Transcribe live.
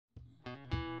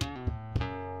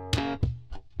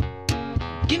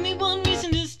Give me one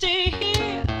reason to stay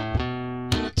here,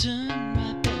 and I'll turn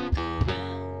right back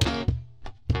around.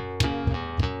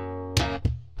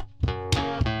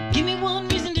 Give me one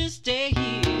reason to stay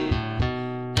here,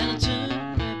 and I'll turn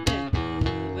right back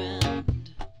around.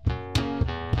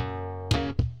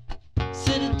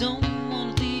 Said I don't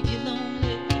wanna leave you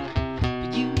lonely,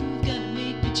 but you've gotta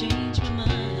make me change my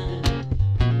mind.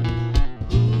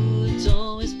 Ooh, it's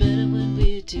always better when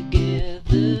we're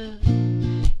together.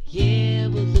 Yeah,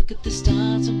 well, look at the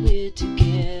stars and we're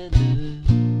together.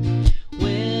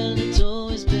 Well, it's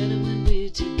always better when we're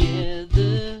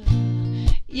together.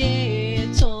 Yeah,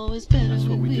 it's always better. That's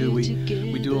what when we do. we're We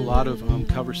together. do a lot of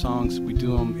cover songs. We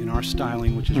do them in our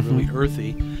styling, which is really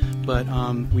earthy. But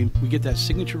we get that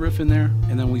signature riff in there,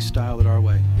 and then we style it our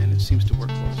way, and it seems to work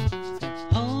for us.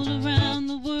 All around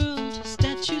the world,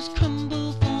 statues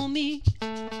crumble for me.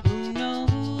 Who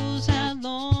knows how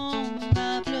long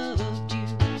I've loved you?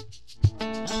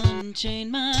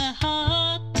 Unchain my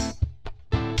heart,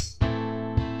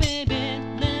 baby,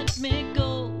 let me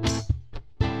go.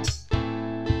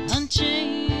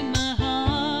 Unchain my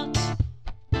heart,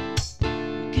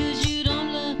 'cause you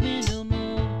don't love me no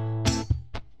more.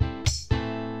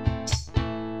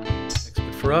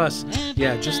 But for us,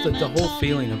 yeah, just the whole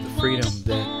feeling of the freedom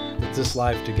that this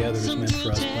life together is meant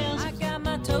for us playing. I got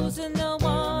my toes in the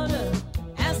water,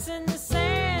 ass in the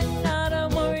sand, not a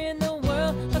worry in the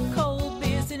world, a cold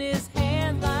beer's in his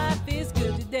hand. Life is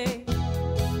good today,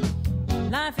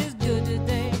 life is good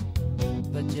today,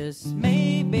 but just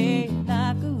maybe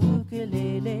like a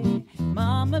ukulele,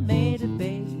 mama made a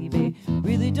baby.